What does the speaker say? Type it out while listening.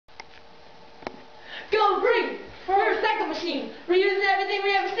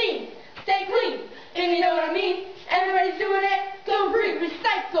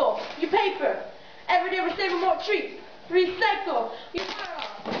Recycle your paper. Every day we're saving more treats. Recycle your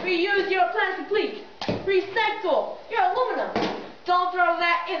firearms. Reuse your plastic pleats. Recycle your aluminum. Don't throw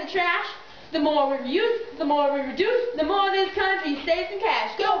that in the trash. The more we reuse, the more we reduce, the more this country saves in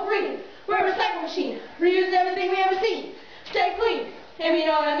cash. Go green. We're a recycle machine. Reuse everything we ever see. Stay clean. If you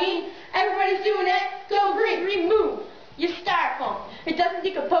know what I mean. Everybody's doing that. Go green. Remove your styrofoam. It doesn't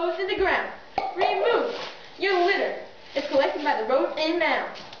decompose in the ground. Remove your litter. It's collected by the roads and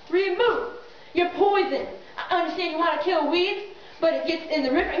mounds. Remove your poison. I understand you want to kill weeds, but it gets in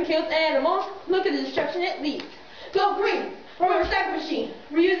the river and kills animals. Look at the destruction it leads. Go green. We're a recycle machine.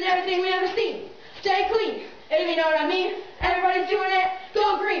 Reuse everything we ever see. Stay clean. If you know what I mean. Everybody's doing that.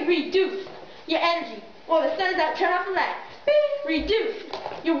 Go green. Reduce your energy. While the sun is out, turn off the lights. Reduce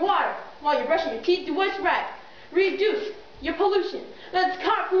your water while you're brushing your teeth. Do what's right. Reduce your pollution. Let's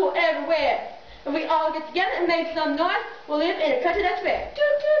carpool everywhere. If we all get together and make some noise, we'll live in a country that's fair.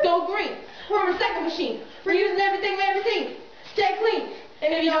 Go green. We're a recycle machine. Reusing everything we ever seen. Stay clean.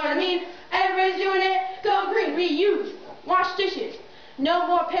 If you know what I mean. Everybody's doing it. Go green. Reuse. Wash dishes. No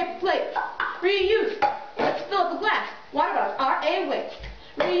more paper plates. Reuse. Let's fill up the glass. Water bottles are a waste.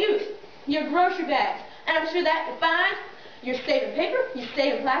 Reuse your grocery bags. And I'm sure that you're fine. You're saving paper. You're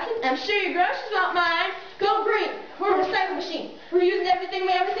saving plastic. And I'm sure your groceries won't mind.